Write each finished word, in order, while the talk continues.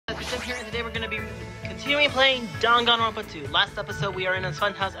IceWolfGem here, and today we're going to be continuing playing Danganronpa 2. Last episode, we are in a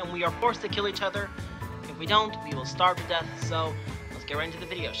fun house, and we are forced to kill each other. If we don't, we will starve to death, so let's get right into the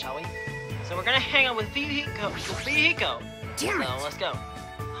video, shall we? So we're going to hang out with Fuyuhiko. Damn it! So let's go.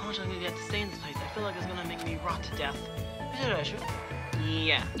 How much am I going to get to stay in this place? I feel like it's going to make me rot to death.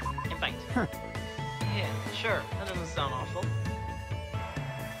 Yeah, in fact. Yeah, sure, that doesn't sound awful.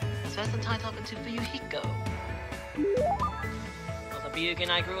 Let's spend some time talking to Fuyuhiko. Fuyuhiko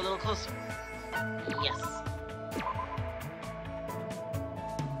and I grew a little closer. Yes.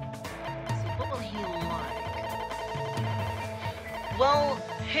 So what will he like? Well,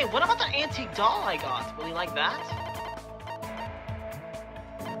 hey, what about the antique doll I got? Will he like that?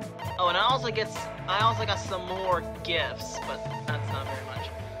 Oh, and I also got some more gifts, but that's not very much.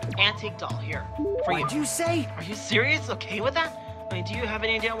 Antique doll here for you. What'd you say? Are you serious? Okay with that? I mean, do you have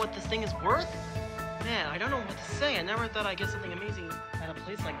any idea what this thing is worth? Man, I don't know what to say. I never thought I'd get something amazing at a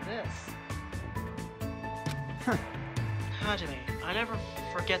place like this. Hajime, I'll never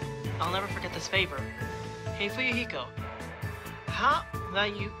forget this favor. Hey, Fuyuhiko. How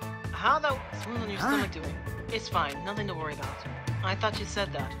that swoon on your stomach doing? It's fine, nothing to worry about. I thought you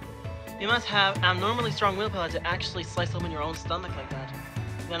said that. You must have abnormally strong willpower to actually slice open your own stomach like that.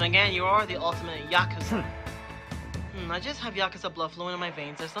 Then again, you are the ultimate Yakuza. I just have Yakuza blood flowing in my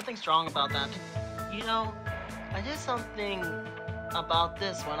veins. There's nothing strong about that. You know, I did something about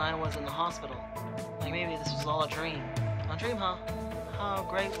this when I was in the hospital. Like maybe this was all a dream. A dream, huh? How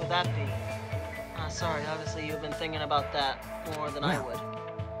great would that be? Sorry, obviously you've been thinking about that more than I would.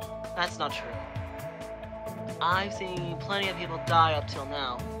 That's not true. I've seen plenty of people die up till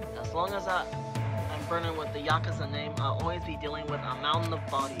now. As long as I'm burning with the Yakuza name, I'll always be dealing with a mountain of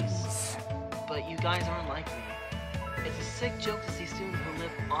bodies. But you guys aren't like me. It's a sick joke to see students who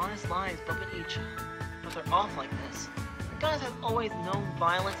live honest lives bumping each other, but they're off like this. You guys have always known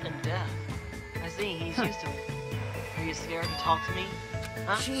violence and death. I see, he's used to it. Are you scared to talk to me?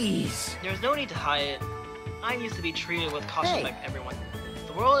 Huh? Jeez. There's no need to hide it. I used to be treated with caution by everyone.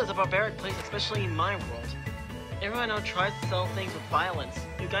 The world is a barbaric place, especially in my world. Everyone now tries to sell things with violence.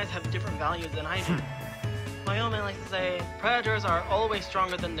 You guys have different values than I do. My old man likes to say, predators are always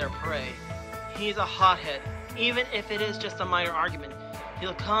stronger than their prey. He's a hothead. Even if it is just a minor argument,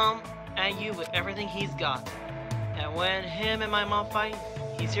 he'll come at you with everything he's got. And when him and my mom fight,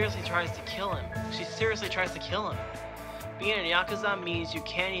 he seriously tries to kill him. She seriously tries to kill him. Being a Yakuza means you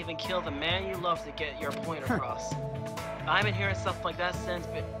can't even kill the man you love to get your point across. I've been hearing stuff like that since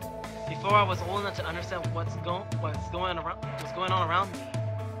before I was old enough to understand what's going on around me.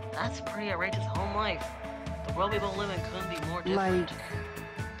 That's a pretty outrageous home life. The world we both live in couldn't be more different.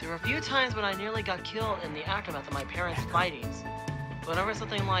 There were a few times when I nearly got killed in the aftermath of my parents' fightings. But whenever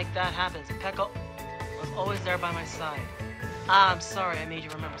something like that happens, Pekko was always there by my side. I'm sorry I made you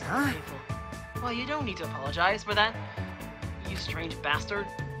remember something painful. Well, you don't need to apologize for that, you strange bastard.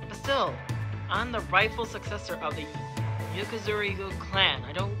 But still, I'm the rightful successor of the Yukazurigu clan.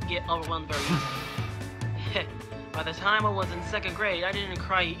 I don't get overwhelmed very easily. By the time I was in 2nd grade, I didn't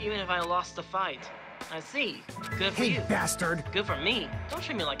cry even if I lost the fight. I see. Good for you. Hey, bastard. Good for me. Don't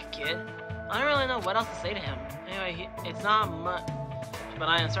treat me like a kid. I don't really know what else to say to him. Anyway, it's not much, but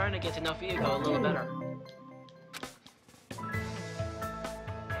I am starting to get to know Fuyuhiko a little better.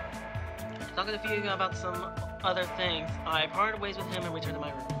 Talking to Fuyuhiko about some other things, I parted ways with him and returned to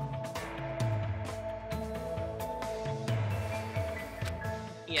my room.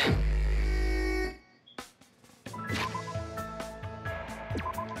 Yeah.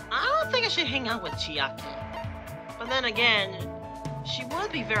 I don't think I should hang out with Chiaki. But then again, she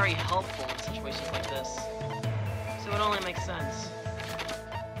would be very helpful in situations like this. So it only makes sense.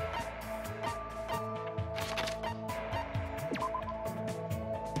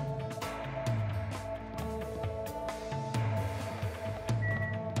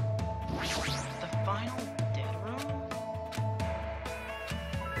 The final dead room?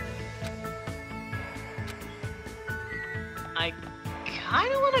 I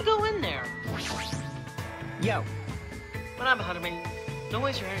kinda wanna go in there. Yo. What up, Hajime? Don't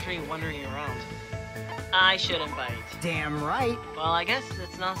waste your energy wandering around. I shouldn't bite. Damn right. Well, I guess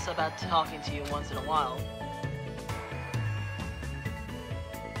it's not so bad talking to you once in a while.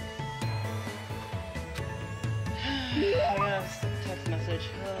 I got a text message.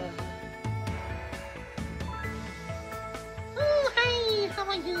 Oh, hey, how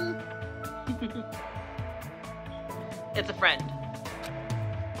are you? It's a friend.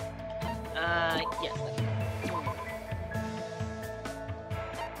 Yes, that's it.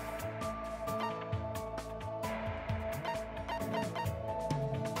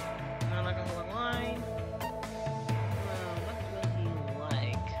 What will he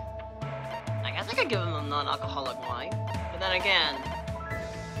like? I could give him a non-alcoholic wine, but then again,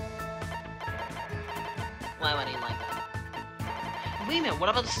 why would he like that? Wait a minute, what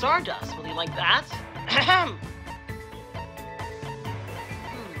about the Stardust? Will he like that? Ahem!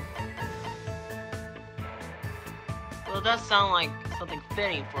 Well, it does sound like something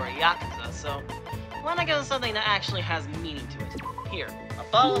fitting for a Yakuza, so why not give him something that actually has meaning to it? Here, a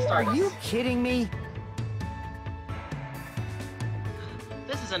bottle of Stardust. Are you kidding me?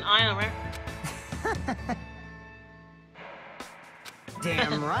 This is an iron rare.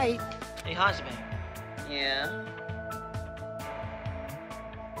 Damn right. Hey, Hajime. Yeah?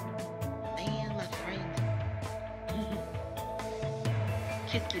 Man, my friend.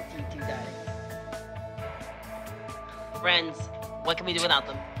 Kiss, kiss, you two, darling. Friends, what can we do without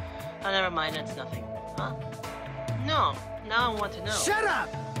them? Oh, never mind, it's nothing. Huh? No, now I want to know. Shut up!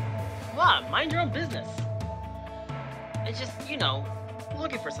 What? Mind your own business. It's just, you know,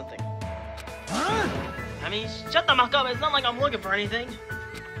 looking for something. Huh? I mean, shut the fuck up, it's not like I'm looking for anything.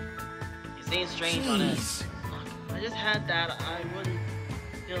 You seem strange on it. Jeez. Look, if I just had that, I wouldn't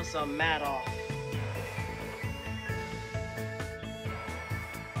feel so mad off.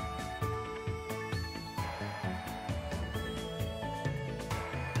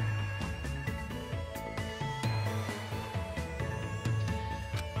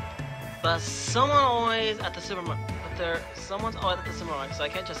 But someone always at the supermarket. Someone's always at the supermarket, so I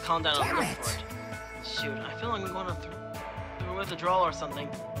can't just calm down and look for it. Shoot, I feel like I'm going through withdrawal or something.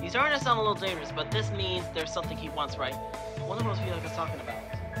 He's starting to sound a little dangerous, but this means there's something he wants, right? I wonder what Fuyuka's talking about.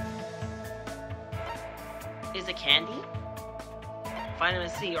 Is it candy? Vitamin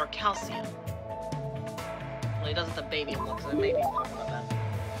C or calcium? Well, he does it to baby look, so it may be talking about that.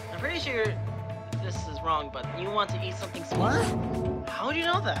 I'm pretty sure this is wrong, but you want to eat something sweet. What? How do you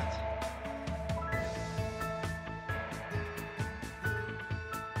know that?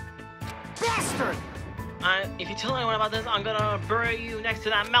 Bastard! If you tell anyone about this, I'm gonna bury you next to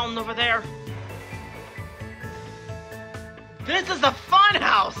that mountain over there. This is the fun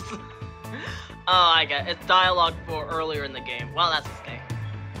house! Oh, I get it. It's dialogue for earlier in the game. Well, that's okay.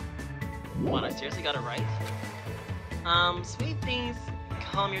 What, I seriously got it right? Sweet things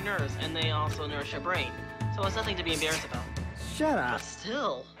calm your nerves, and they also nourish your brain. So it's nothing to be embarrassed about. Shut But up.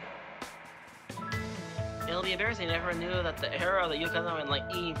 still. It'll be embarrassing. I never knew that the era of the Yucatan and like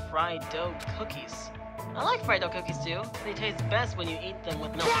eating fried dough cookies. I like fried dough cookies too. They taste best when you eat them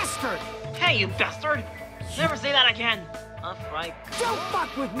with milk. Bastard! Hey, you bastard! Never say that again! A fried Don't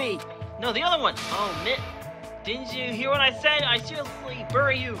fuck with me! No, the other one! Oh, Mitt. Didn't you hear what I said? I seriously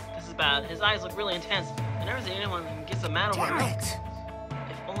bury you! This is bad. His eyes look really intense. I never seen anyone who gets so mad over Damn milk. it!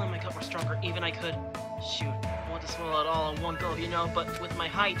 If only my cup were stronger, even I could. Shoot, I want to swallow it all in one go, you know, but with my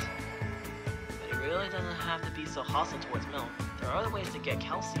height. But it really doesn't have to be so hostile towards milk. There are other ways to get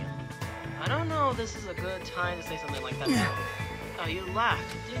calcium. I don't know if this is a good time to say something like that. Oh, you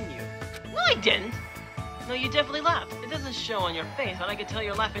laughed, didn't you? No, I didn't! No, you definitely laughed. It doesn't show on your face, but I can tell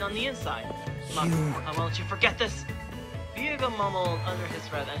you're laughing on the inside. Look, I won't let you forget this! Fuyuko mumbled under his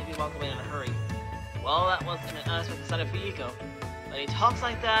breath and he walked away in a hurry. Well, that wasn't an unexpected side of Fuyuko. But he talks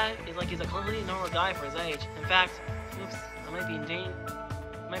like that, it's like he's a completely normal guy for his age. In fact, oops, it might be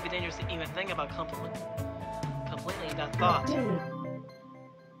dangerous to even think about completely that thought.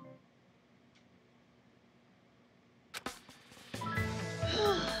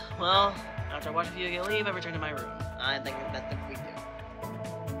 Well, after I watch Fuyuko leave, I return to my room. I think that's the we do.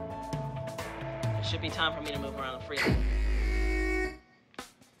 It should be time for me to move around freely.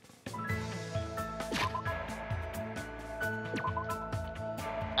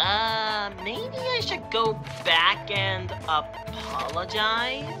 Maybe I should go back and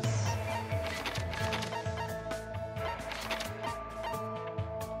apologize?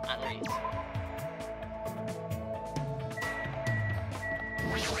 Ah, there he is.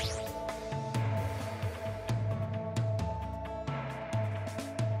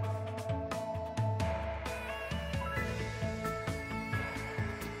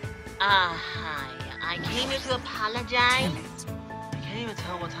 Hi. I came here to apologize. I can't even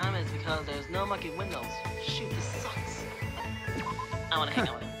tell what time it is because there's no lucky windows. Shoot, this sucks. I want to hang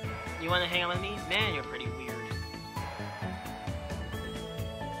out with him. You want to hang out with me? Man, you're pretty weird.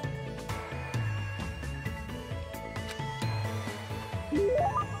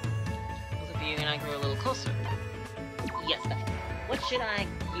 Looks like you and I grew a little closer. Yes, definitely. What should I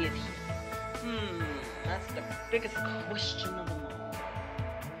give you? That's the biggest question of them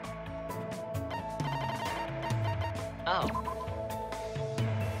all. Oh.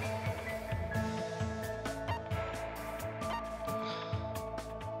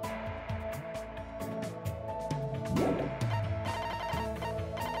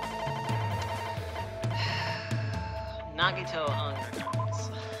 Nagito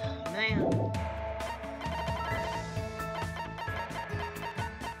undertones. Man.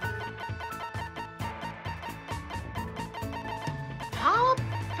 How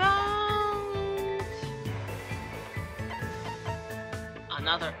about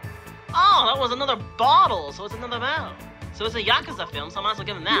another? Oh, that was another bottle. So it's another bottle. So it's a Yakuza film. So I might as well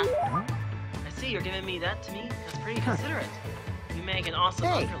give him that. I see you're giving me that to me. That's pretty considerate. You make an awesome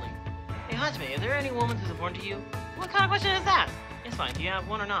underling. Hey, Hajime, is there any woman who's important to you? What kind of question is that? It's fine. Do you have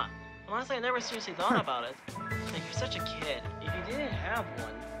one or not? Honestly, I never seriously thought about it. Like, you're such a kid. If you didn't have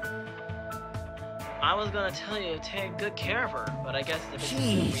one, I was gonna tell you to take good care of her, but I guess it's a bit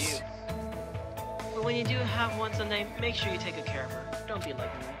too for you. But when you do have one someday, make sure you take good care of her. Don't be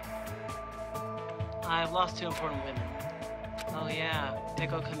like me. I've lost 2 important women. Oh yeah,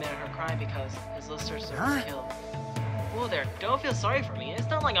 Pico committed her crime because his little sister was killed. Whoa there, don't feel sorry for me. It's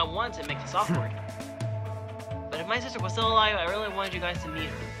not like I wanted to make this awkward. But if my sister was still alive, I really wanted you guys to meet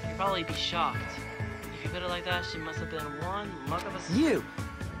her. You'd probably be shocked. If you put it like that, she must have been one mug of a... You!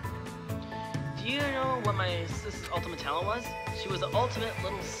 Do you know what my sister's ultimate talent was? She was the ultimate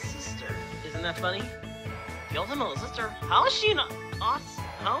little sister. Isn't that funny? The ultimate little sister? How is she an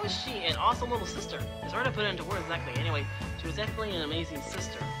awesome little sister? It's hard to put it into words exactly. Anyway, she was definitely an amazing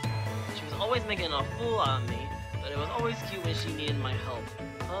sister. She was always making a fool out of me, but it was always cute when she needed my help.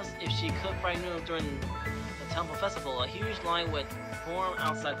 Plus, if she cooked fried noodles during the temple festival, a huge line would form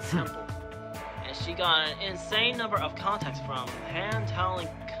outside the temple. And she got an insane number of contacts from hand-toweling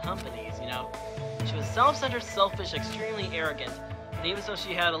companies, you know. She was self-centered, selfish, extremely arrogant, and even so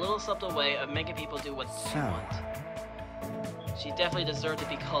she had a little subtle way of making people do what she wanted. She definitely deserved to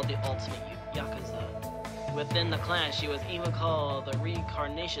be called the ultimate Yakuza. Within the clan, she was even called the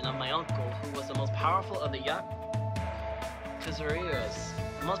reincarnation of my uncle, who was the most powerful of the Yakuzaryus.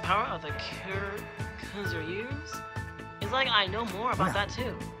 The most powerful of the Yakuzaryus? It's like I know more about that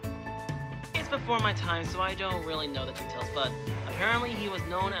too. It's before my time, so I don't really know the details, but apparently he was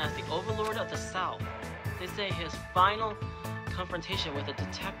known as the Overlord of the South. They say his final confrontation with a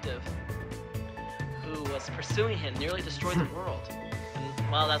detective who was pursuing him nearly destroyed the world.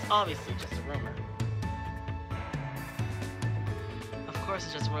 And, well, that's obviously just a rumor. Of course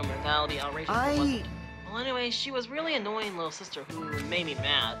it's just a rumor. That'll be outrageous if it wasn't. Well, anyway, she was really annoying little sister who made me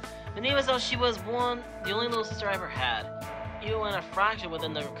mad. But even though she was the only little sister I ever had. Even when a fraction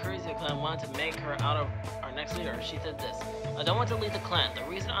within the Kurizio clan wanted to make her out of our next leader, she said this: I don't want to lead the clan. The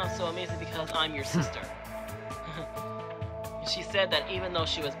reason I'm so amazing is because I'm your sister. She said that even though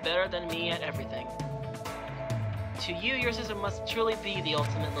she was better than me at everything, to you, your sister must truly be the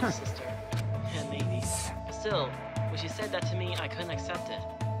ultimate little sister. And maybe. But still, when she said that to me, I couldn't accept it.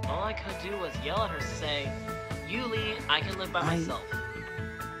 All I could do was yell at her, say, you lead, I can live by myself.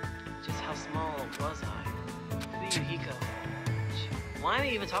 Just how small was I? Who you, Hiko? Why am I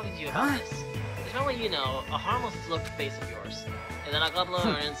even talking to you about this? It's probably, you know, a harmless look face of yours. And then I got blown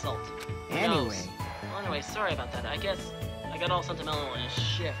or an insult. Anyway. Well, anyway, sorry about that. I guess I got all sentimental and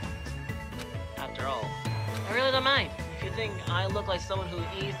shift. After all. I really don't mind. If you think I look like someone who's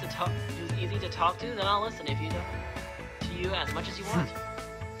easy to talk to, then I'll listen if you don't. To you as much as you want.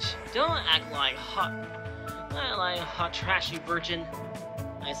 Don't act like hot trash, you virgin.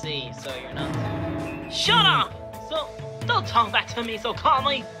 I see, so you're not. Shut up! So, don't talk back to me so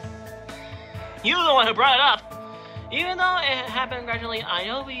calmly. You're the one who brought it up. Even though it happened gradually, I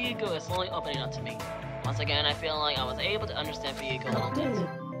know Fuyuko is slowly opening up to me. Once again, I feel like I was able to understand Fuyuko a little bit.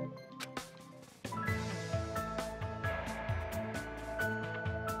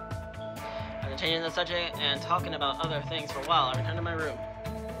 After changing the subject and talking about other things for a while, I returned to my room.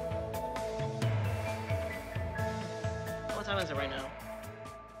 What time is it right now?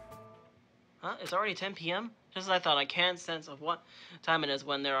 Huh? It's already 10 p.m.? Just as I thought, I can't sense of what time it is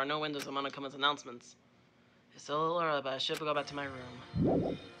when there are no windows among the comments announcements. It's still a little early, but I should go back to my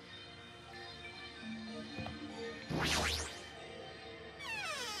room.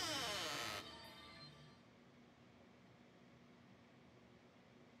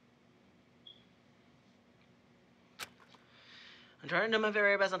 I'm trying to do my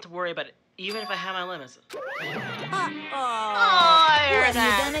very best not to worry about it, even if I have my limits. I heard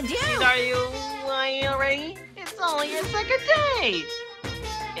that. What are you gonna do? Are you lying already? It's only your second date.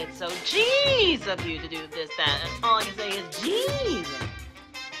 It's so jeez of you to do this, that, and all I can say is jeez.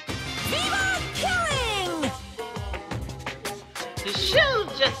 Viva killing! You should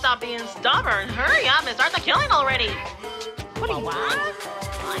just stop being stubborn. Hurry up and start the killing already. What do you want?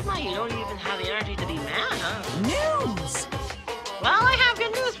 I thought you don't even have the energy to be mad, huh? News! Well, I have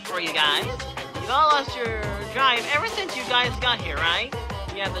good news for you guys. You've all lost your drive ever since you guys got here, right?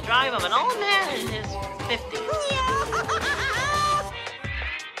 You have the drive of an old man in his 50s.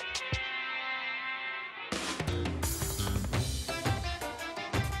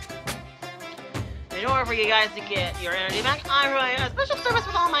 In order for you guys to get your energy back, I provide a special service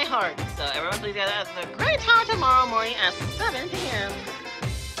with all my heart. So everyone please get us a great time tomorrow morning at 7 p.m.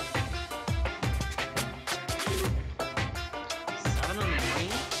 7 in the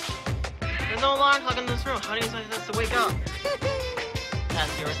morning? There's no alarm clock in this room. How do you expect us to wake up?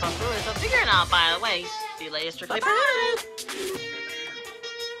 That's your responsibility, so figure it out, by the way. See you later, strictly prohibited.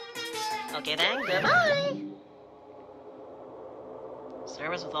 Okay then, goodbye.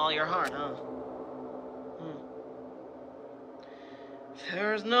 Service with all your heart, huh?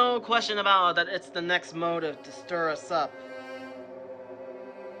 There's no question about it that it's the next motive to stir us up.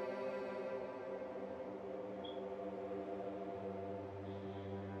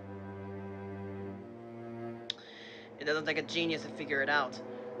 It doesn't take a genius to figure it out.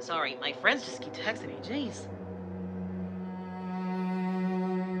 Sorry, my friends just keep texting me, jeez.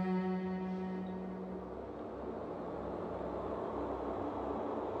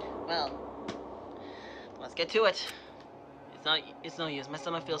 Well, let's get to it. It's no use. My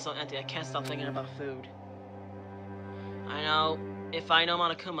stomach feels so empty, I can't stop thinking about food. I know, if I know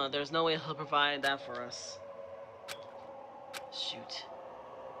Monokuma, there's no way he'll provide that for us. Shoot.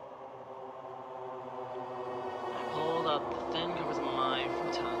 I pulled up the thin covers of my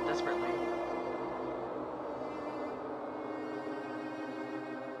futon desperately.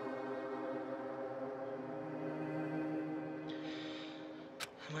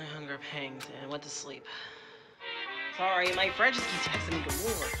 My hunger panged and went to sleep. Sorry, my friend just keeps texting me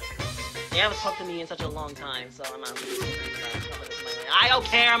galore. They haven't talked to me in such a long time, so I'm not really I don't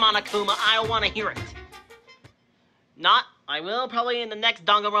care, Monokuma. I don't want to hear it. I will probably in the next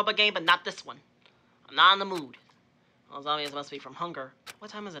Danganronpa game, but not this one. I'm not in the mood. All zombies must be from hunger.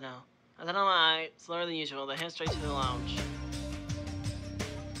 What time is it now? As I know my eye, slower than usual, they head straight to the lounge.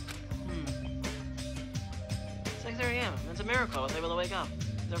 6:30 a.m. It's a miracle I was able to wake up.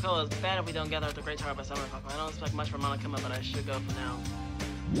 The miracle is bad if we don't gather at the Great Tower by 7 o'clock. I don't expect much from Monokuma, but I should go for now.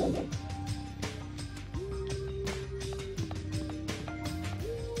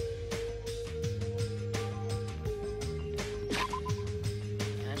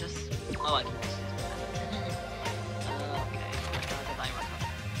 Can I just... Oh, I can just...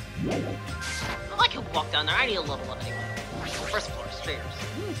 Okay. I can walk down there. I need a level up anyway. First floor, stairs.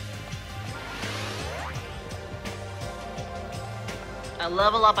 I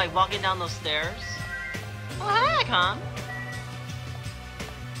level up by walking down those stairs. Oh, hi, Con.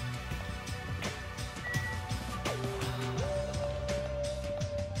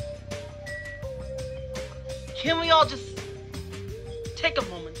 Can we all just take a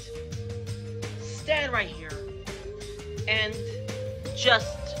moment, stand right here, and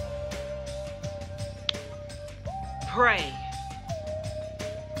just pray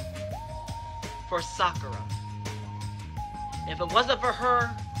for Sakura? If it wasn't for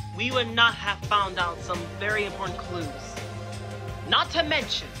her, we would not have found out some very important clues. Not to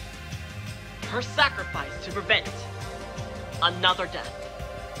mention her sacrifice to prevent another death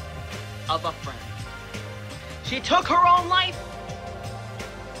of a friend. She took her own life.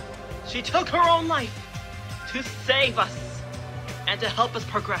 She took her own life to save us and to help us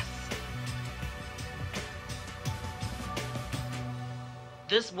progress.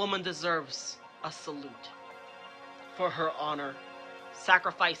 This woman deserves a salute for her honor,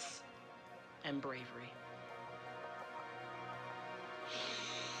 sacrifice, and bravery.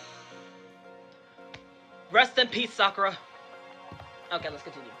 Rest in peace, Sakura. Okay, let's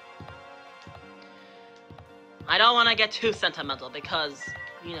continue. I don't want to get too sentimental because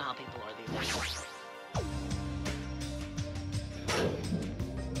you know how people are these days.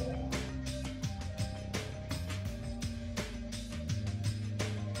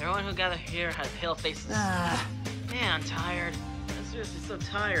 Everyone who gathered here had pale faces. Man, I'm tired. I'm seriously so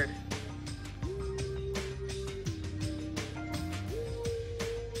tired.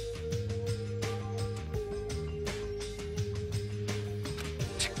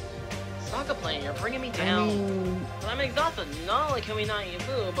 Stop complaining, you're bringing me down. But I'm exhausted. Not only can we not eat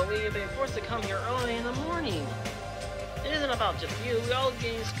food, but we've been forced to come here early in the morning. It isn't about just you. We're all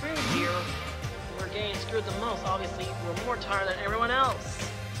getting screwed here. We're getting screwed the most. Obviously, we're more tired than everyone else.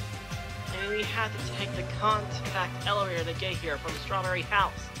 We had to take the contact elevator to get here from Strawberry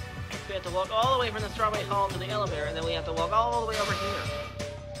House. We have to walk all the way from the Strawberry Hall to the elevator, and then we have to walk all the way over here.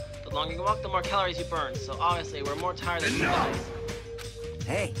 The longer you walk, the more calories you burn, so obviously we're more tired than you guys.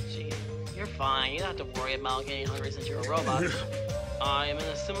 Hey. Gee, you're fine. You don't have to worry about getting hungry since you're a robot. I am in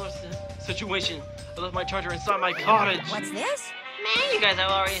a similar situation. I left my charger inside my cottage. What's this? Man, you guys are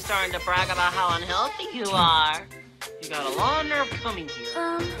already starting to brag about how unhealthy you are. You got a lot of nerve coming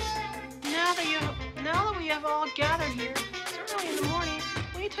here. Now that we have all gathered here, it's early in the morning,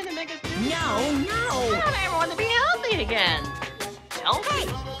 what are you trying to make us do? No. I want everyone to be healthy again. Tell me.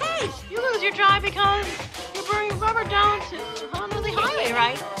 Hey! You lose your drive because you're burning rubber down to Honolulu Highway,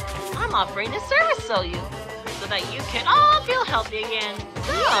 right? I'm offering to service so that you can all feel healthy again.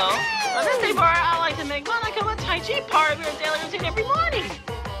 So, on this day bar, I like to make what I call a Tai Chi part of your daily routine every morning.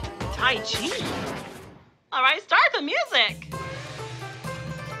 Tai Chi? Alright, start the music!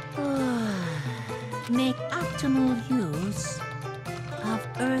 Make optimal use of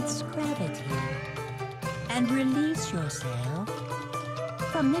Earth's gravity and release yourself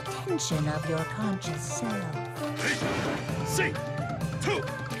from the tension of your conscious self. 3, 2.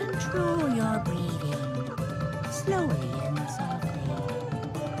 Control your breathing, slowly and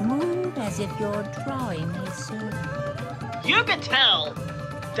softly. Move as if you're drawing a circle. You can tell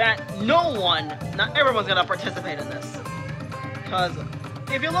that not everyone's gonna participate in this. Because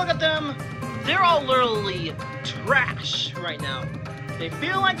if you look at them, they're all literally trash right now. They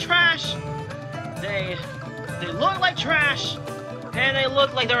feel like trash, they look like trash, and they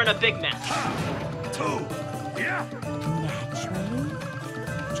look like they're in a big mess. 2. Yeah. Naturally,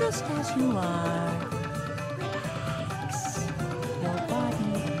 just as you are. Relax your body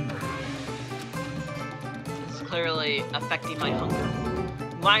and mind. It's clearly affecting my hunger.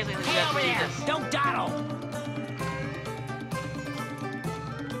 Why is it that you have to do this? Don't dawdle!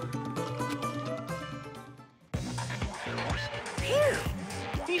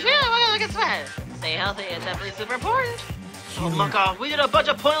 You sure? Look at that. Stay healthy is definitely super important. Oh my god, we did a bunch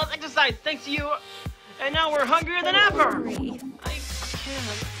of pointless exercise thanks to you, and now we're hungrier than ever. I can't move.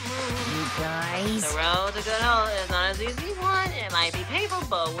 You guys. The road to good health is not as easy one. It might be painful,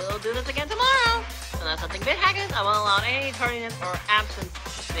 but we'll do this again tomorrow. Unless something big happens, I won't allow any tardiness or absence.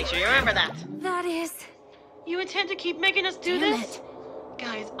 Make sure you remember that. That is... You intend to keep making us do Damn this? it.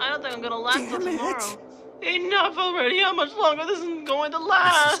 Guys, I don't think I'm gonna last till Damn it. tomorrow. Enough already. How much longer this is going to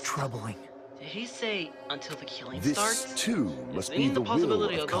last? This is troubling. Did he say until the killing This starts? too must be Seeing the the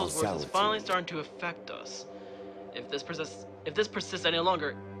possibility will of of those words is causality. finally starting to affect us. If this persists any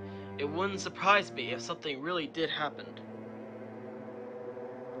longer, it wouldn't surprise me if something really did happen.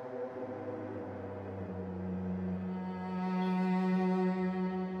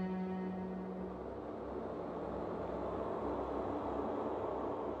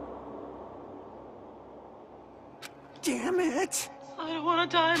 Damn it! I don't want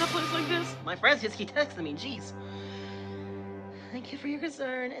to die in a place like this. My friends just keep texting me, jeez. Thank you for your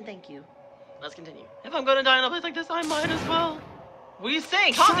concern, and thank you. Let's continue. If I'm gonna die in a place like this, I might as well. What are you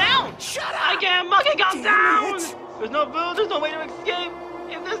saying? Calm down! Shut up! I can't fucking calm Damn down! it. There's no food, there's no way to escape.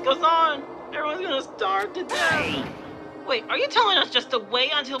 If this goes on, everyone's gonna starve to death. Wait, are you telling us just to wait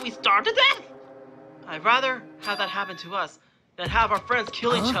until we starve to death? I'd rather have that happen to us than have our friends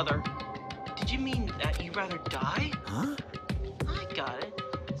kill each other. Did you mean that you'd rather die? Huh? I got it.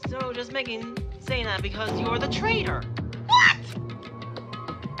 So just saying that because you're the traitor. What?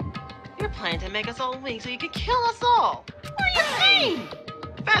 You're planning to make us all weak so you can kill us all. What are you saying?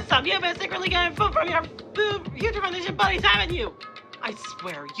 Fast up, you've been secretly getting food from your future foundation buddies, haven't you? I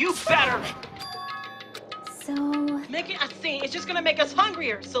swear, you better. So... Making a scene is just gonna make us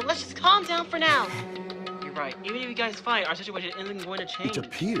hungrier, so let's just calm down for now. You're right, even if you guys fight, our situation isn't going to change. It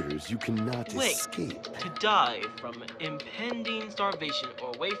appears you cannot Wait. escape. To die from impending starvation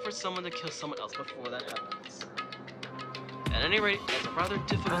or wait for someone to kill someone else before that happens. At any rate, it's a rather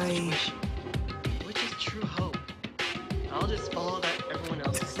difficult situation. Which is true hope. I'll just follow that everyone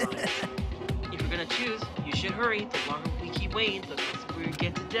else decides. If you're gonna choose, you should hurry. The longer we keep waiting, the closer we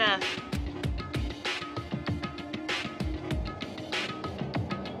get to death.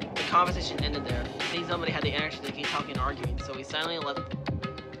 The conversation ended there. Seeing somebody had the energy to keep talking and arguing, so we silently left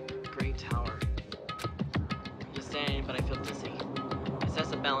the great tower. I'm just standing, but I feel dizzy. My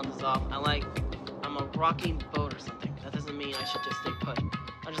sense of balance is off. I'm a rocking boat or something. That doesn't mean I should just stay put.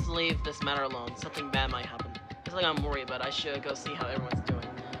 I'll just leave this matter alone. Something bad might happen. It's like I'm worried, but I should go see how everyone's doing.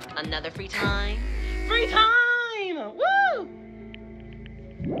 Another free time? Free time! Woo!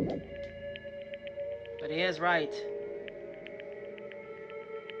 But he is right.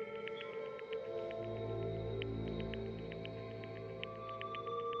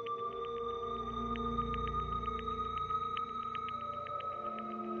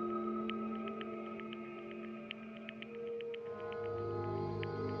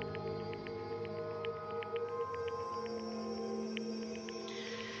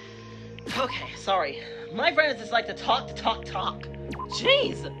 Okay, sorry. My friends just like to talk.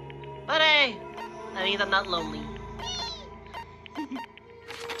 Jeez! But hey, that means I'm not lonely.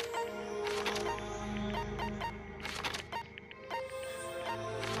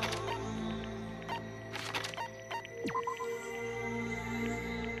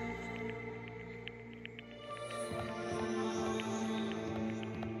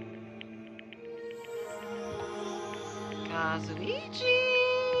 Kazuichi,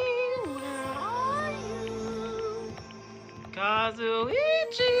 where are you?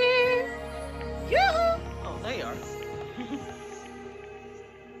 Kazuichi! Yoo-hoo! Oh, there you are.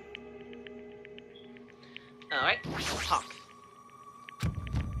 Alright, talk.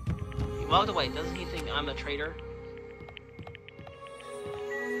 He walked away. Doesn't he think I'm a traitor?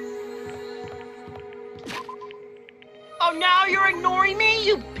 Oh, now you're ignoring me,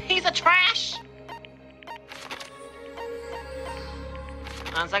 you piece of trash!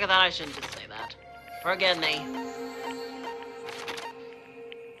 On second thought, I shouldn't just say that. Forgive me.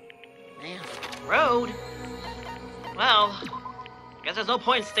 Man, the road? Well, I guess there's no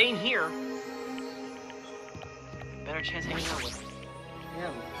point in staying here. Better chance hanging out with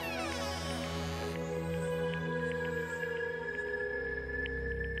him.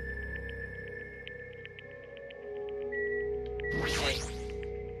 Hey.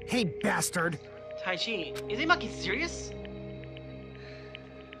 Hey, bastard! Taichi, is Imaki serious?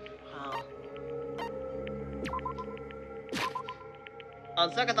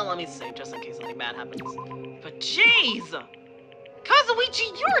 On second thought, let me save just in case something bad happens. But jeez!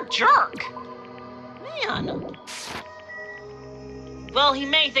 Kazuichi, you're a jerk! Man! Well, he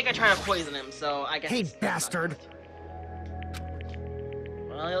may think I tried to poison him, so I guess. Hey, bastard!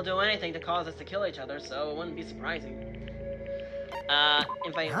 Well, he'll do anything to cause us to kill each other, so it wouldn't be surprising.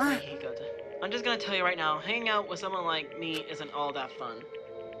 Invite Hiko. I'm just gonna tell you right now, hanging out with someone like me isn't all that fun.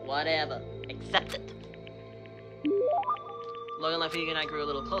 Whatever. Accept it. Looking like Hiko and I grew a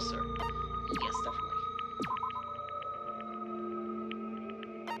little closer. Yes, definitely.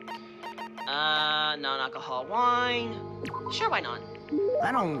 Non-alcohol wine. Sure, why not?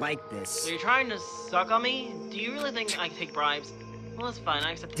 I don't like this. So you're trying to suck on me? Do you really think I can take bribes? Well, that's fine,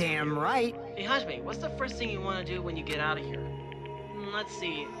 I accept it. Damn right. Hey, Hajime, what's the first thing you want to do when you get out of here? Let's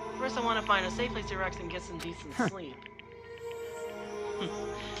see. First, I want to find a safe place to relax and get some decent sleep.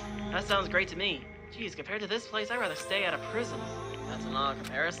 That sounds great to me. Geez, compared to this place, I'd rather stay at a prison. That's an odd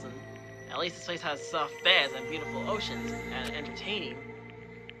comparison. At least this place has soft beds and beautiful oceans, and entertaining.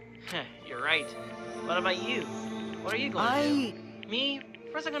 You're right. What about you? What are you going to do? Me?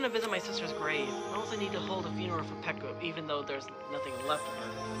 First I'm going to visit my sister's grave. I also need to hold a funeral for Peko, even though there's nothing left of her.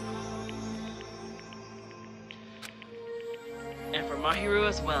 And for Mahiru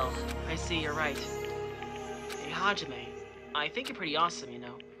as well. I see, you're right. Hey, Hajime, I think you're pretty awesome, you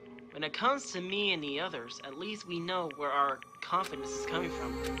know. When it comes to me and the others, at least we know where our confidence is coming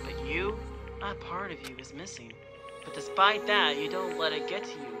from. But you? That part of you is missing. But despite that, you don't let it get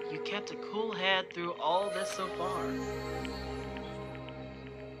to you. You kept a cool head through all this so far.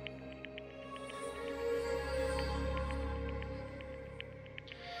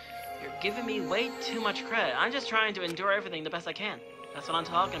 You're giving me way too much credit. I'm just trying to endure everything the best I can. That's what I'm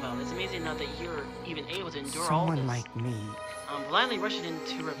talking about. It's amazing enough that you're even able to endure all this. Someone like me. I'm blindly rushing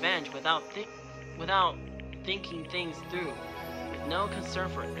into revenge without thinking things through, with no concern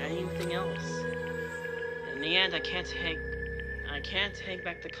for anything else. In the end, I can't take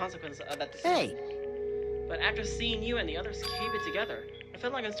back the consequences of that decision. Hey! But after seeing you and the others keep it together, I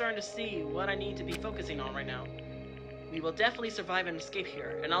feel like I'm starting to see what I need to be focusing on right now. We will definitely survive and escape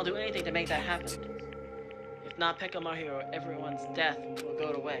here, and I'll do anything to make that happen. If not Peko Mahiro, everyone's death will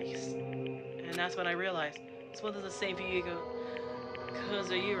go to waste. And that's when I realized, this wasn't the same for you,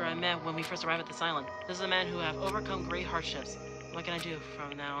 Kazuhiro I met when we first arrived at this island. This is a man who have overcome great hardships. What can I do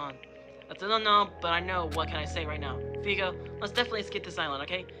from now on? I still don't know, but I know what can I say right now. Figo, let's definitely escape this island,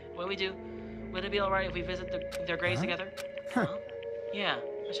 okay? When we do, would it be alright if we visit their graves together? Huh? Yeah,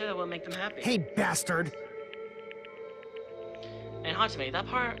 I'm sure that will make them happy. Hey, bastard! And Hajime, that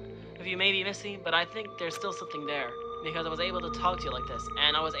part of you may be missing, but I think there's still something there. Because I was able to talk to you like this,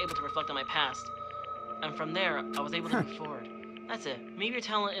 and I was able to reflect on my past. And from there, I was able to move forward. That's it. Maybe your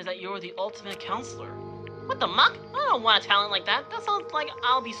talent is that you're the ultimate counselor. What the muck? I don't want a talent like that. That sounds like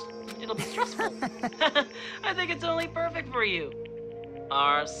it'll be stressful. I think it's only perfect for you.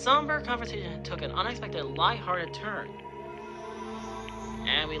 Our somber conversation took an unexpected, light-hearted turn.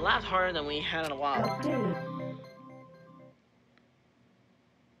 And we laughed harder than we had in a while.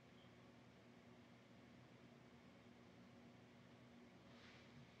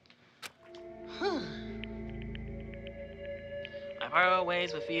 I parted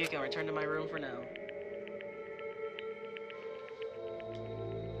ways with Fiuk and returned to my room for now.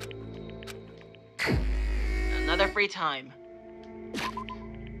 Another free time.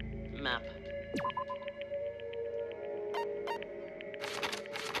 Map.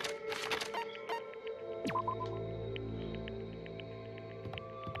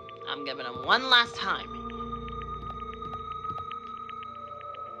 I'm giving him one last time.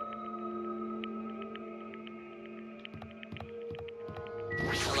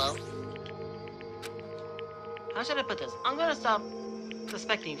 How should I put this? I'm gonna stop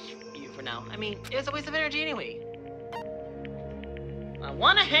suspecting you for now. I mean, it's a waste of energy anyway. I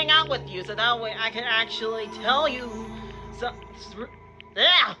want to hang out with you so that way I can actually tell you to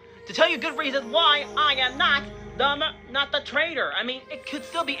tell you good reasons why I am not the traitor. I mean, it could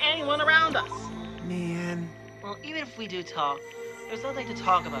still be anyone around us. Man. Well, even if we do talk, there's nothing to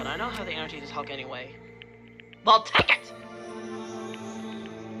talk about. I don't have the energy to talk anyway. Well, take it!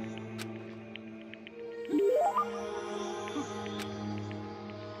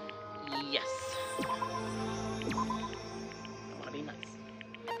 Yes. I want to be nice.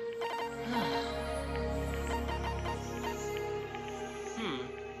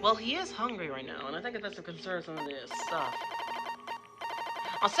 Well, he is hungry right now, and I think that's a concern some of this stuff.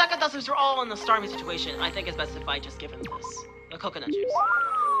 On second thought, since we're all in a starving situation, I think it's best if I just give him this. The coconut juice.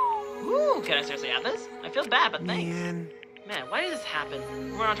 Ooh, can I seriously have this? I feel bad, but thanks. Man, why did this happen?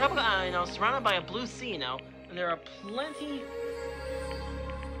 We're on a tropical island, surrounded by a blue sea, and there are plenty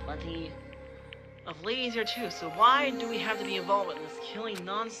of ladies here too, so why do we have to be involved in this killing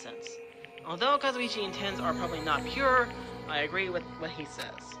nonsense? Although Kazuichi intents are probably not pure, I agree with what he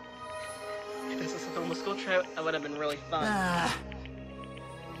says. If this was a normal school trip, that would have been really fun.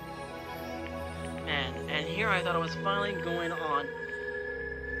 Man, and here I thought I was finally going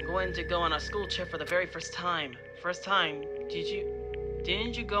to go on a school trip for the very first time.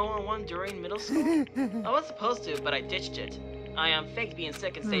 Didn't you go on one during middle school? I was supposed to, but I ditched it. I faked being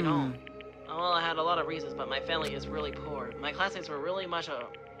sick and stayed home. Well, I had a lot of reasons, but my family is really poor. My classmates were really much a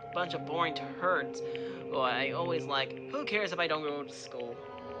bunch of boring turds. Well, I always who cares if I don't go to school?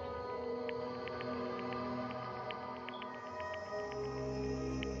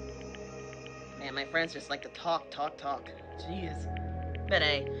 Man, my friends just like to talk. Jeez. But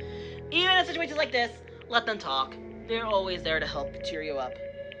hey, even in situations like this, let them talk. They're always there to help cheer you up.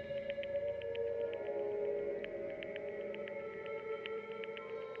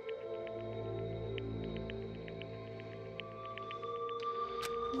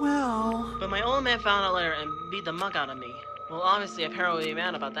 Well... But my old man found a letter and beat the muck out of me. Well, obviously, a parent would be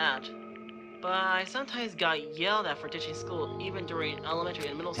mad about that. But I sometimes got yelled at for ditching school, even during elementary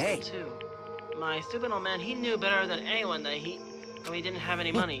and middle school, too. My stupid old man, he knew better than anyone that we didn't have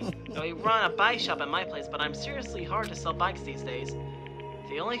any money. We run a bike shop at my place, but I'm seriously hard to sell bikes these days.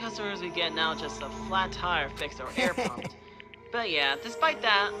 The only customers we get now just a flat tire fixed or air pumped. But yeah, despite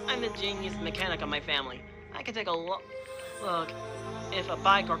that, I'm the genius mechanic of my family. I can take a look if a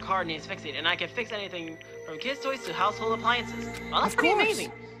bike or car needs fixing, and I can fix anything from kids' toys to household appliances. Well, that's pretty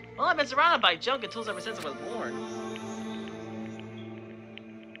amazing. Well, I've been surrounded by junk and tools ever since I was born.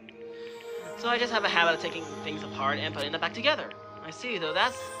 So I just have a habit of taking things apart and putting them back together. I see, though,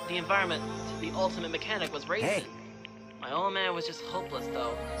 that's the environment the ultimate mechanic was raised in. My old man was just hopeless,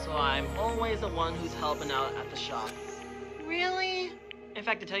 though, so I'm always the one who's helping out at the shop. Really? In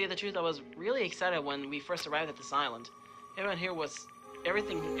fact, to tell you the truth, I was really excited when we first arrived at this island. Everyone here was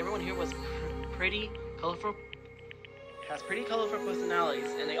pretty colorful, has pretty colorful personalities,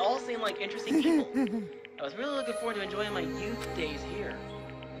 and they all seem like interesting people. I was really looking forward to enjoying my youth days here,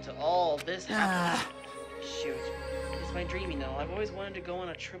 until all this happened. Shoot, it's my dream, I've always wanted to go on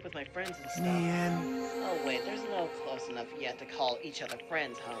a trip with my friends and stuff. Oh wait, there's no close enough yet to call each other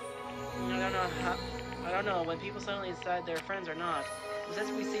friends, huh? I don't know when people suddenly decide they're friends or not. But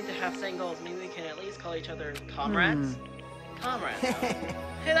since we seem to have same goals, maybe we can at least call each other comrades? Comrades, huh?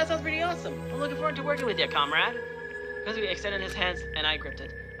 Hey, that sounds pretty awesome. I'm looking forward to working with you, comrade. Kazuki extended his hands, and I gripped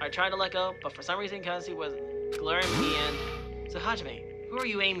it. I tried to let go, but for some reason, Kazuki was glaring at me and... So, Hajime, who are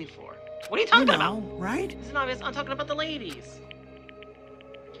you aiming for? What are you talking about? Right? It's obvious. I'm talking about the ladies.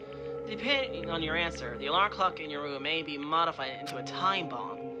 Depending on your answer, the alarm clock in your room may be modified into a time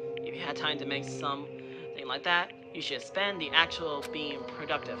bomb. If you had time to make something like that, you should spend the actual being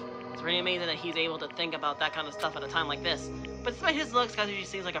productive. It's really amazing that he's able to think about that kind of stuff at a time like this. But despite his looks, Kazuichi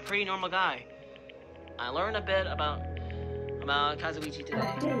seems like a pretty normal guy. I learned a bit about Kazuichi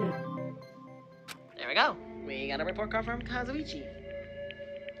today. There we go. We got a report card from Kazuichi.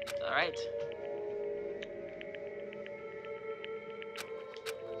 Alright.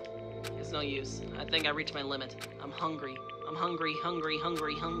 It's no use. I think I reached my limit. I'm hungry. I'm hungry.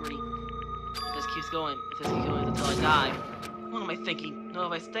 If this keeps going until I die. What am I thinking?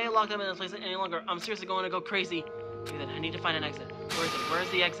 No, if I stay locked up in this place any longer, I'm seriously going to go crazy. Then I need to find an exit. Where is it? Where is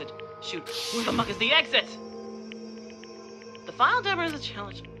the exit? Shoot. Where the fuck is the exit? The final number is a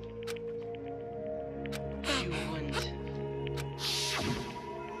challenge. You wouldn't.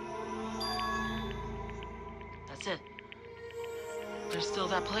 That's it. There's still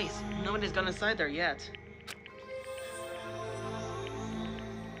that place. Nobody's gone inside there yet.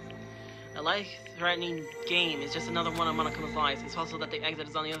 A life-threatening game is just another one of Monokuma's lies. It's also that the exit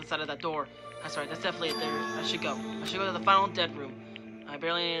is on the other side of that door. That's right, that's definitely it there. I should go. I should go to the final dead room. I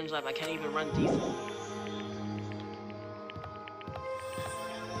barely have any left. I can't even run decent.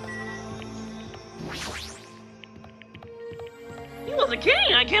 He wasn't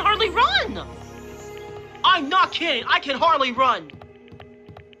kidding! I can hardly run! I'm not kidding! I can hardly run!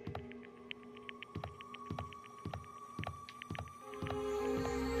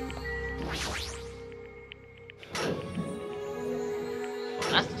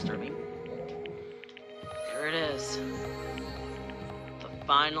 Well, that's disturbing. There it is. The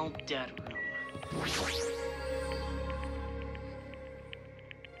final dead room.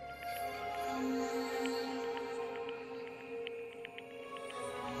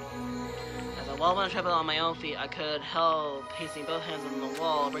 While when I travel on my own feet, I could help pacing both hands on the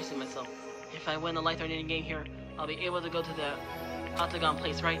wall, bracing myself. If I win the life-threatening game here, I'll be able to go to the octagon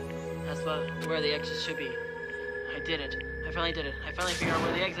place, right? That's where the exit should be. I did it. I finally did it. I finally figured out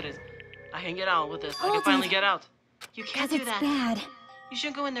where the exit is. I can get out with this. I can finally get out. You can't do that. Bad. You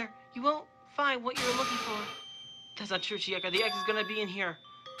shouldn't go in there. You won't find what you were looking for. That's not true, Chieka. The exit's gonna be in here.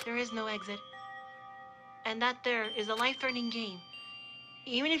 There is no exit. And that there is a life-threatening game.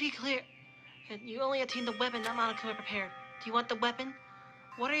 Even if you clear... You only obtained the weapon that Monokuma prepared. Do you want the weapon?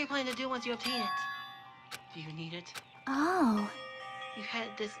 What are you planning to do once you obtain it? Do you need it? Oh. You had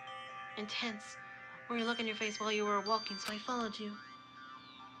this intense, weird look on your face while you were walking, so I followed you.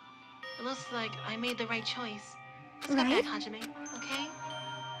 It looks like I made the right choice. Let's go back, Hajime, okay?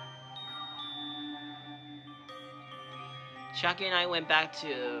 Chiaki and I went back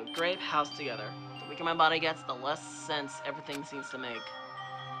to Grape House together. The weaker my body gets, the less sense everything seems to make.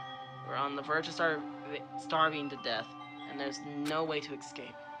 We're on the verge of starving to death, and there's no way to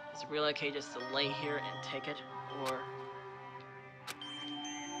escape. Is it really okay just to lay here and take it, or...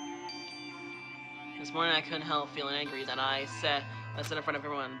 This morning I couldn't help feeling angry that I said in front of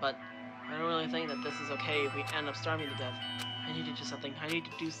everyone, but I don't really think that this is okay if we end up starving to death. I need to do something. I need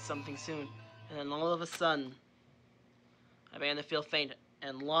to do something soon. And then all of a sudden, I began to feel faint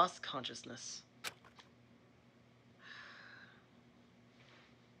and lost consciousness.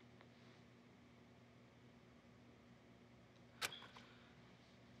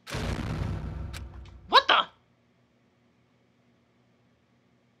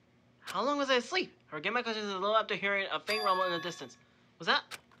 How long was I asleep? I regained my consciousness a little after hearing a faint rumble in the distance. Was that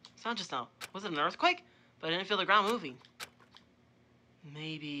sound just now? Was it an earthquake? But I didn't feel the ground moving.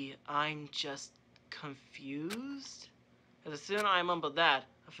 Maybe I'm just confused? As soon as I mumbled that,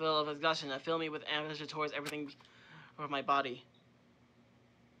 a feel of exhaustion that filled me with aversion towards everything of my body.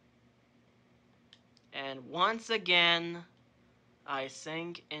 And once again, I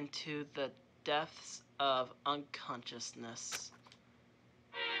sank into the depths of unconsciousness.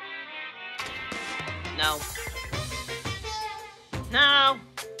 No. No!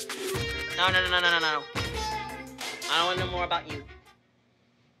 No. I don't want to know more about you.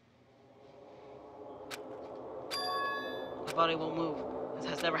 My body won't move. This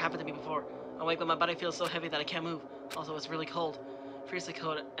has never happened to me before. I wake up, my body feels so heavy that I can't move. Also, it's really cold. Fiercely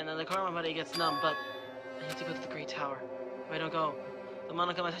cold, and then the core of my body gets numb, but I need to go to the Great Tower. If I don't go, the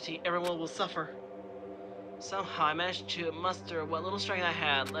Monokuma Tachi, everyone will suffer. Somehow, I managed to muster what little strength I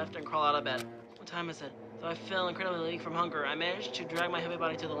had left and crawl out of bed. What time is it? Though I feel incredibly weak from hunger, I managed to drag my heavy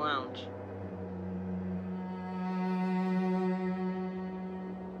body to the lounge.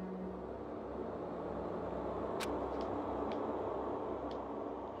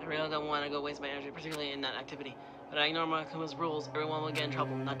 I really don't want to go waste my energy, particularly in that activity. But I ignore Monokuma's rules, everyone will get in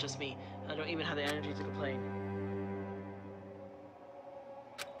trouble, not just me. I don't even have the energy to complain.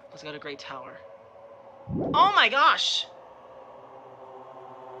 Let's go to Great Tower. Oh my gosh!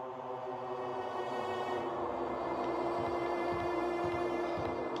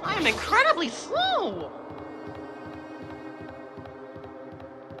 I am incredibly slow!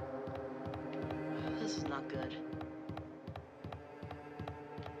 This is not good.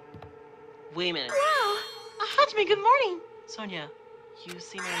 Wait a minute. Wow! Hajime, good morning! Sonia, you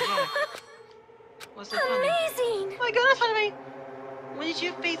seem energetic. What's so funny? Amazing! My goodness, Hajime! When did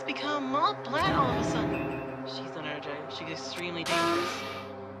your face become all black all of a sudden? She's not energetic. She's extremely dangerous.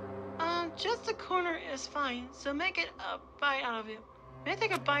 Just a corner is fine, so make it a bite out of it. May I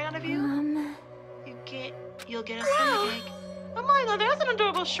take a bite out of you? You'll get a stomachache. Oh my god, that's an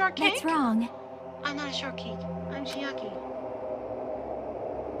adorable shortcake. What's wrong? I'm not a shortcake. I'm Chiaki.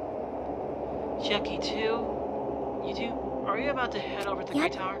 Chiaki too? You two? Are you about to head over to the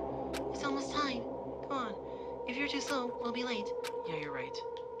Great Tower? It's almost time. Come on. If you're too slow, we'll be late. Yeah, you're right.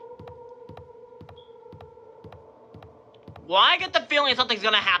 Well, I get the feeling something's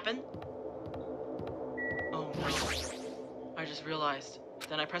gonna happen. just realized.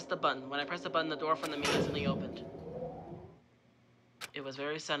 Then I pressed the button. When I pressed the button, the door from the main instantly opened. It was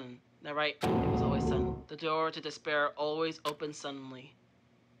very sudden. Now, right, it was always sudden. The door to despair always opens suddenly.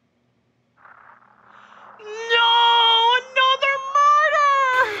 No! Another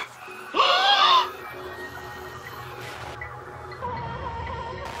murder!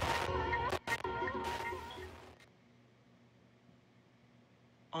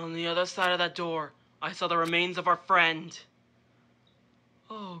 On the other side of that door, I saw the remains of our friend.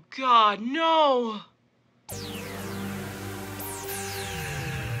 Oh God, no!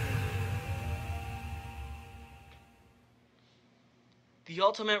 The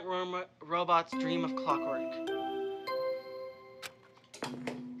ultimate robot's dream of clockwork.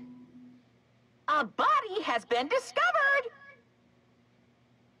 A body has been discovered!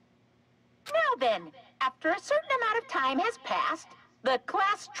 Now then, after a certain amount of time has passed, the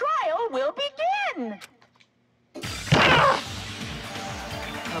class trial will begin!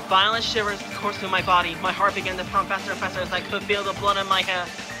 A violent shivers coursed through my body. My heart began to pound faster and faster as I could feel the blood in my head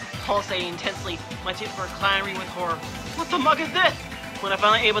pulsating intensely. My teeth were clattering with horror. What the mug is this? When I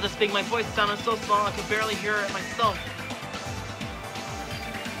finally able to speak, my voice sounded so small I could barely hear it myself.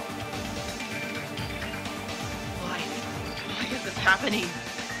 Why is this happening?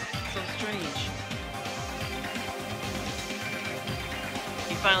 So strange.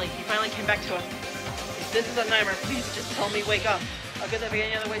 He finally came back to us. If this is a nightmare, please just tell me wake up. I'll get there be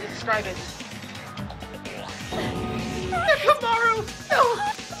any other way to describe it. Nakamaru! No!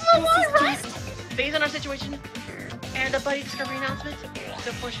 Someone, right? Based on our situation and the buddy discovery announcement, it's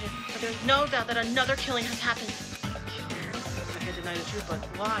unfortunate, but there's no doubt that another killing has happened. I can't deny the truth, but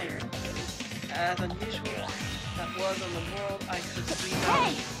why? As unusual that was on the world, I could see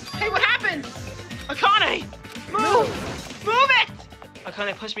that. Hey, what happened? Akane! Move! Move it!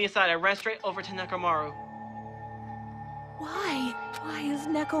 Akane pushed me aside. I ran straight over to Nakamaru. Why? Why is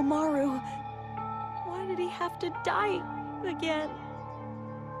Nekomaru? Why did he have to die again?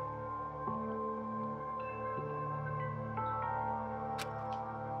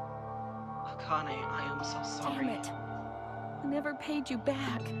 Akane, I am so sorry. Damn it. I never paid you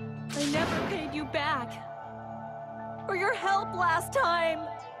back. I never paid you back. For your help last time.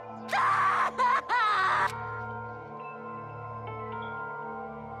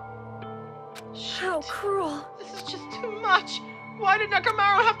 How cruel. This is just too much. Why did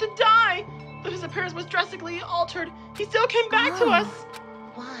Nakamaru have to die? Though his appearance was drastically altered, he still came back to us.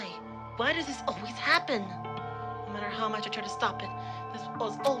 Why? Why does this always happen? No matter how much I try to stop it, this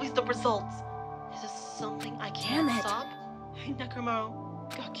was always the result. Is this something I can't stop? Hey,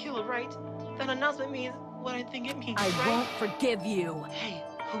 Nakamaru got killed, right? That announcement means what I think it means, I right? won't forgive you. Hey,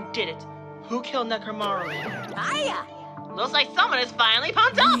 who did it? Who killed Nakamaru? Aya! Looks like someone is finally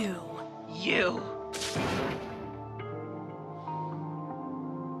pumped up! You.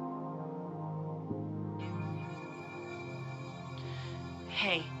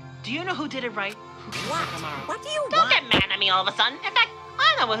 Hey, do you know who did it right? Who killed Nakamaru? What do you Don't want? get mad at me all of a sudden. In fact,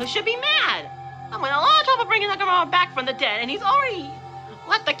 I'm the one who should be mad. I went a lot of trouble bringing Nakamaru back from the dead, and he's already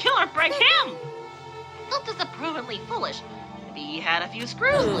let the killer break him. Not disapprovingly foolish. Maybe he had a few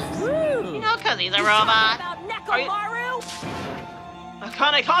screws loose. You know, because he's a robot. About Nekomaru?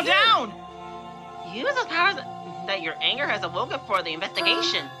 Akane, calm down! Use those powers that your anger has awoken for the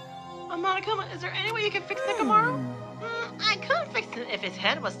investigation. Monokuma, is there any way you can fix Nakamaru? I could fix it if his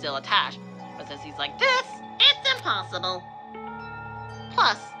head was still attached, but since he's like this, it's impossible.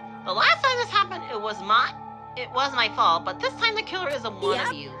 Plus, the last time this happened, it was my fault, but this time the killer is one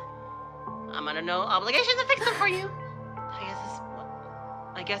of you. I'm under no obligation to fix him for you.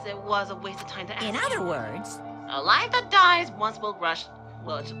 I guess it was a waste of time to ask. In other words, a life that dies once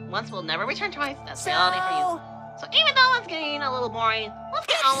will never return twice. That's reality for you. So even though it's getting a little boring, let's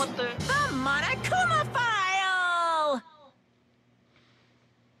get on with the Monokuma file!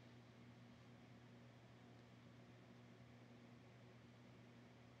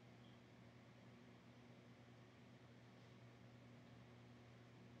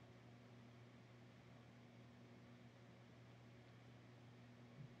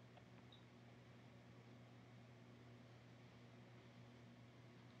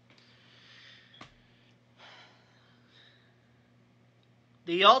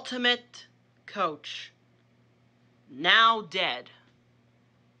 The ultimate coach, now dead.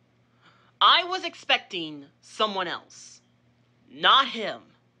 I was expecting someone else, not him.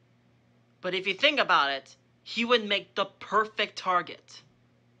 But if you think about it, he would make the perfect target.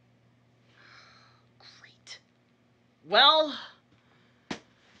 Great. Well,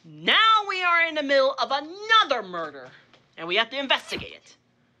 now we are in the middle of another murder, and we have to investigate it.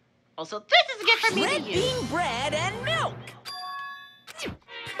 Also, this is a gift from me to Red you. bean bread and milk!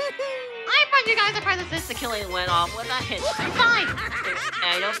 if you guys are present the killing went off with a hit. I'm fine.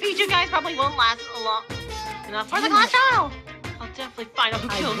 I don't feed you guys probably won't last a long enough for the class trial. I'll definitely find out who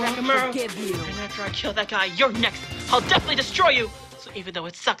killed Nakamura. Forgive you. And after I kill that guy, you're next. I'll definitely destroy you. So even though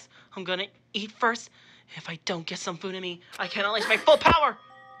it sucks, I'm gonna eat first. If I don't get some food in me, I can't unleash my full power.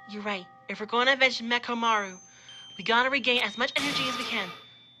 You're right. If we're going to avenge Mekamaru, we gotta regain as much energy as we can.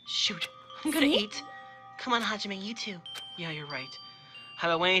 Shoot, I'm gonna eat. Come on, Hajime, you too. Yeah, you're right. I've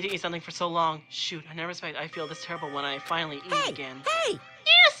been waiting to eat something for so long. Shoot, I never expected I feel this terrible when I finally eat again. Hey!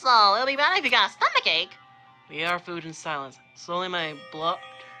 Yes, so it'll be bad if you got a stomachache. We ate our food in silence. Slowly, my blood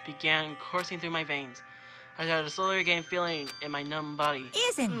began coursing through my veins. I started to slowly regain feeling in my numb body.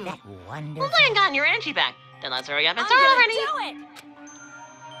 Isn't that wonderful? Looks like you gotten your energy back. Then let's hurry up and start already. do it!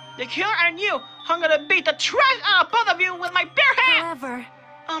 The killer and you, I'm gonna beat the trash out of both of you with my bare hands. However,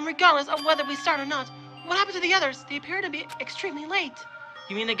 Regardless of whether we start or not, what happened to the others? They appear to be extremely late.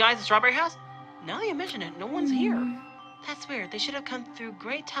 You mean the guys at the Strawberry House? Now that you mention it, no one's here. That's weird. They should have come through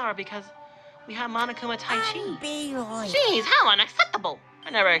Great Tower because we have Monokuma Tai Chi. be like... Jeez, how unacceptable! I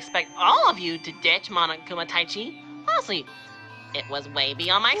never expect all of you to ditch Monokuma Tai Chi. Honestly, it was way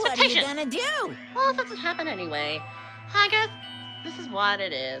beyond my What are you expectations. gonna do? Well, if doesn't happen anyway, I guess this is what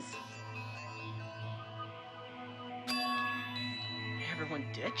it is. Everyone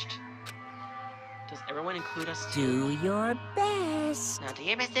ditched? Does everyone include us too? Do your best. Now do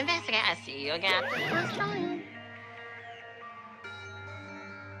your best to investigate. I see you again. Let's try.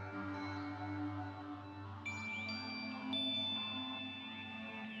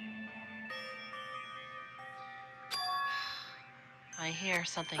 I hear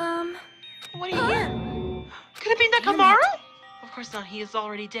something. What do you hear? Could it be Nakamaru? Of course not. He is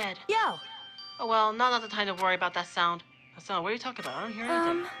already dead. Yo! Oh well, now not the time to worry about that sound. That sound. What are you talking about? I don't hear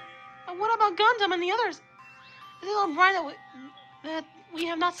anything. And what about Gundam and the others? Is it alright that we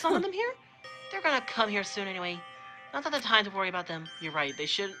have not summoned them here? They're gonna come here soon anyway. Not that the time to worry about them. You're right. They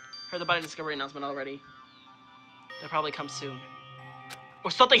should heard the body discovery announcement already. They'll probably come soon.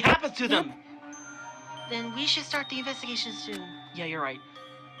 Or something happens to them. Then we should start the investigation soon. Yeah, you're right.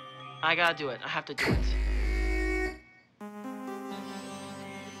 I gotta do it. I have to do it.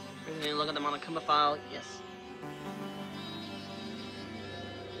 Really look at them on a Monokuma file. Yes.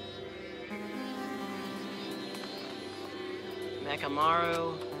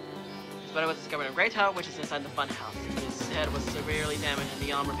 Mekamaru. His body was discovered in a great tower, which is inside the fun house. His head was severely damaged and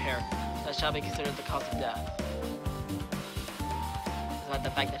beyond repair. That shall be considered the cause of death. Despite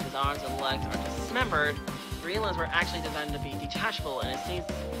the fact that his arms and legs are dismembered, the real limbs were actually designed to be detachable, and it seems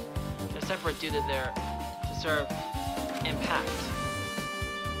they're separate due to their serve impact.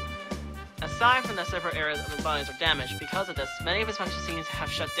 Aside from the separate areas of his bodies are damaged, because of this, many of his function scenes have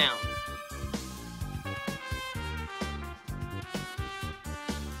shut down.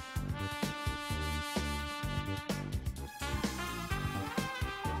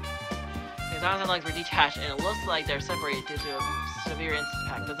 His arms and legs were detached, and it looks like they're separated due to a severe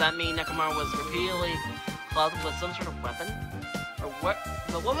impact. Does that mean Nakamaru was repeatedly clubbed with some sort of weapon? Or what?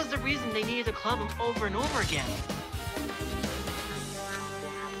 But what was the reason they needed to club him over and over again?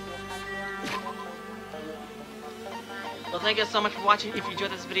 Well, thank you so much for watching. If you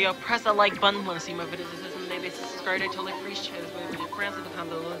enjoyed this video, press that like button. Want to see more videos? This is on a daily basis. Subscribe. I totally free. Share this video with your friends. Leave a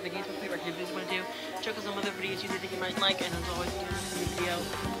comment below the games, what activities you want to do. Check out some other videos you think you might like. And as always, give us a new video.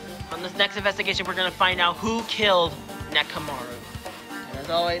 On this next investigation, we're gonna find out who killed Nakamaru. And as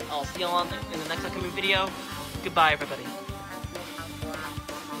always, I'll see you all in the next upcoming video. Goodbye, everybody.